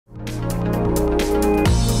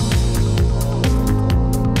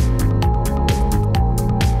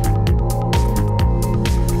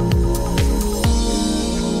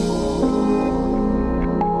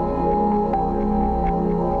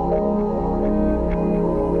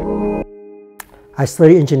I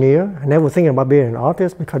studied engineer. I never thinking about being an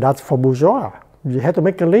artist because that's for bourgeois. You have to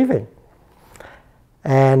make a living.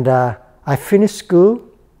 And I finished school.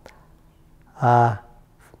 I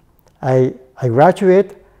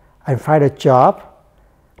graduate and find a job,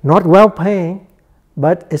 not well paying,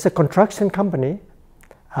 but it's a construction company.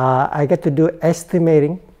 I get to do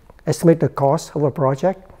estimate the cost of a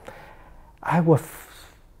project. I was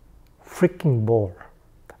freaking bored.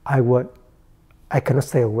 I cannot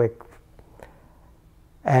stay awake.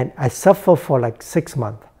 And I suffered for like 6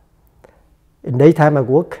 months. In daytime, I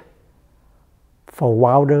work for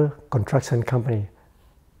Wilder Construction Company.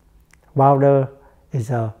 Wilder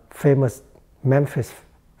is a famous Memphis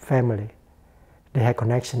family. They had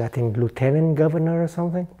connection, I think, lieutenant governor or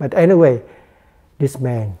something. But anyway, this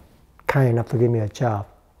man kind enough to give me a job,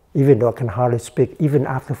 even though I can hardly speak, even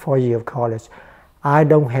after 4 years of college. I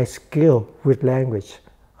don't have skill with language.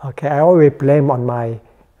 Okay, I always blame on my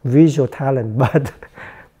visual talent, but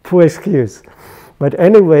poor excuse. But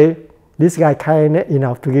anyway, this guy kind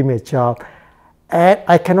enough to give me a job, and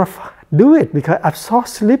I cannot do it because I'm so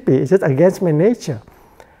sleepy. It's just against my nature.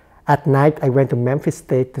 At night, I went to Memphis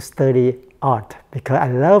State to study art because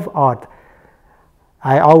I love art.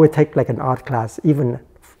 I always take like an art class, even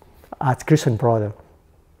as Christian brother.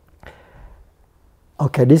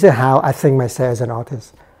 Okay, this is how I think myself as an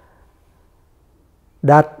artist.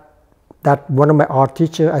 That one of my art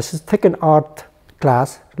teachers, I just take an art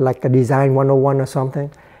class, like a design 101 or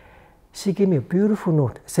something. She gave me a beautiful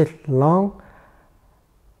note. It said, Long,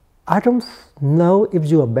 I don't know if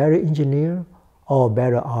you're a better engineer or a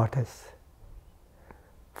better artist.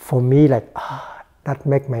 For me, like, that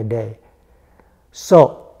make my day.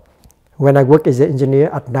 So, when I work as an engineer,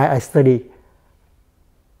 at night I study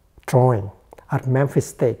drawing at Memphis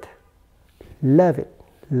State. Love it,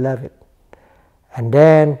 love it. And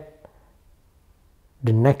then,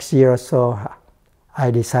 the next year or so,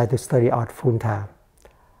 I decided to study art full time.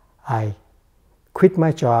 I quit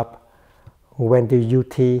my job, went to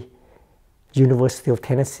UT, University of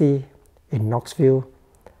Tennessee in Knoxville,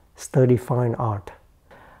 studied fine art.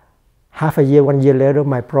 Half a year, 1 year later,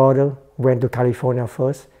 my brother went to California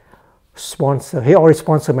first. He already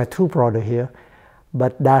sponsored my 2 brothers here,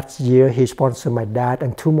 but that year he sponsored my dad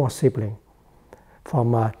and 2 more siblings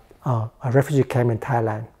from a refugee camp in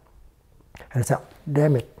Thailand. And I said,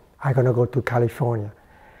 damn it, I'm gonna go to California.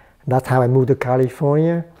 That's how I moved to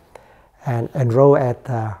California and enrolled at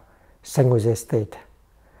San Jose State.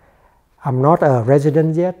 I'm not a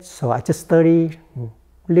resident yet, so I just study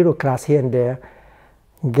little class here and there,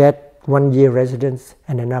 get 1 year residence,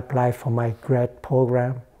 and then apply for my grad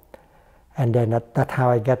program. And then that's how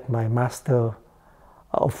I get my Master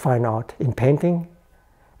of Fine Art in painting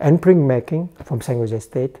and printmaking from San Jose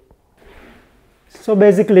State. So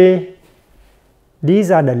basically,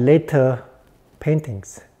 these are the later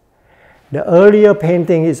paintings. The earlier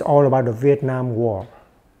painting is all about the Vietnam War.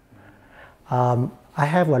 I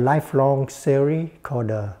have a lifelong series called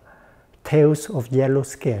the Tales of Yellow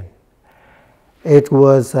Skin. It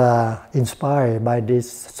was inspired by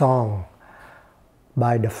this song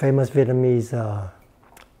by the famous Vietnamese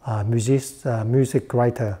music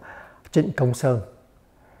writer Trịnh Công Sơn.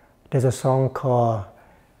 There's a song called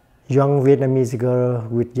Young Vietnamese Girl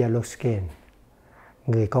with Yellow Skin.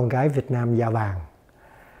 Người con gái Việt Nam da vàng.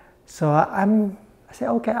 So I say,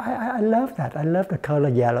 okay, I love that. I love the color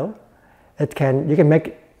yellow. You can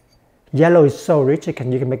make yellow is so rich. You can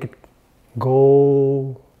make it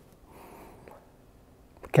gold,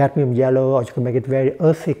 cadmium yellow, or you can make it very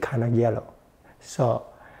earthy kind of yellow. So,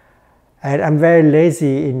 and I'm very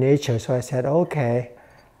lazy in nature, so I said, okay,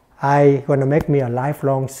 I'm gonna make me a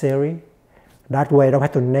lifelong series. That way I don't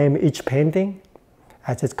have to name each painting.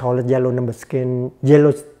 I just call it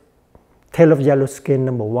Tale of Yellow Skin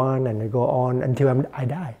number 1, and I go on until I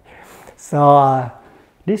die. So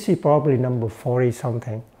this is probably number 40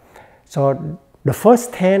 something. So the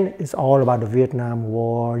first 10 is all about the Vietnam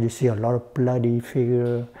War. You see a lot of bloody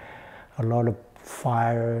figure, a lot of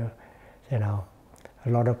fire, you know, a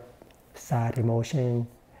lot of sad emotion.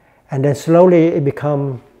 And then slowly it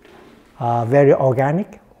becomes very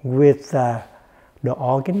organic with the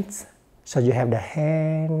organs. So you have the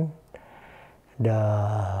hand,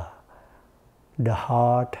 the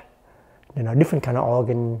heart, you know, different kind of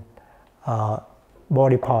organ,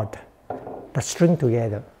 body part that string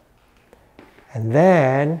together. And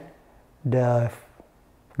then the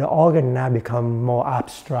organ now become more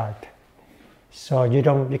abstract. So you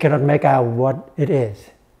cannot make out what it is.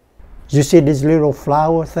 You see these little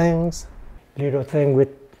flower things, little thing with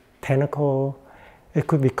tentacle. It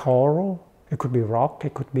could be coral, it could be rock,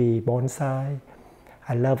 it could be bonsai.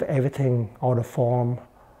 I love everything, all the form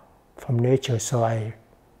from nature, so I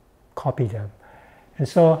copy them. And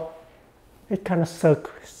so it's kind of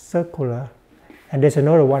circular. And there's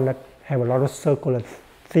another one that have a lot of circular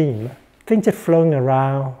theme. Things just flowing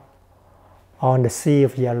around on the sea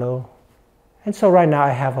of yellow. And so right now I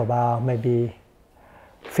have about maybe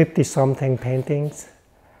 50-something paintings.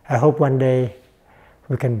 I hope one day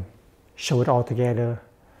we can show it all together.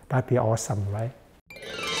 That'd be awesome, right?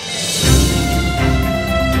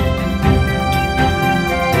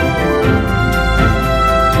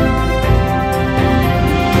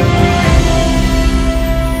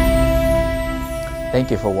 Thank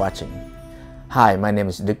you for watching. Hi, my name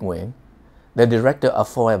is Nguyen, the director of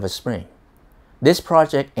Forever Spring. This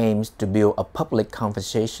project aims to build a public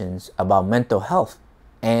conversations about mental health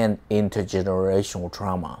and intergenerational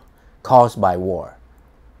trauma caused by war.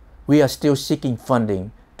 We are still seeking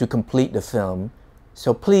funding to complete the film,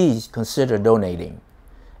 so please consider donating.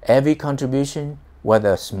 Every contribution,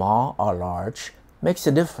 whether small or large, makes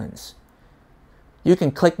a difference. You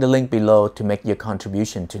can click the link below to make your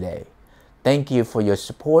contribution today. Thank you for your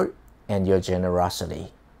support and your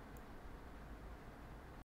generosity.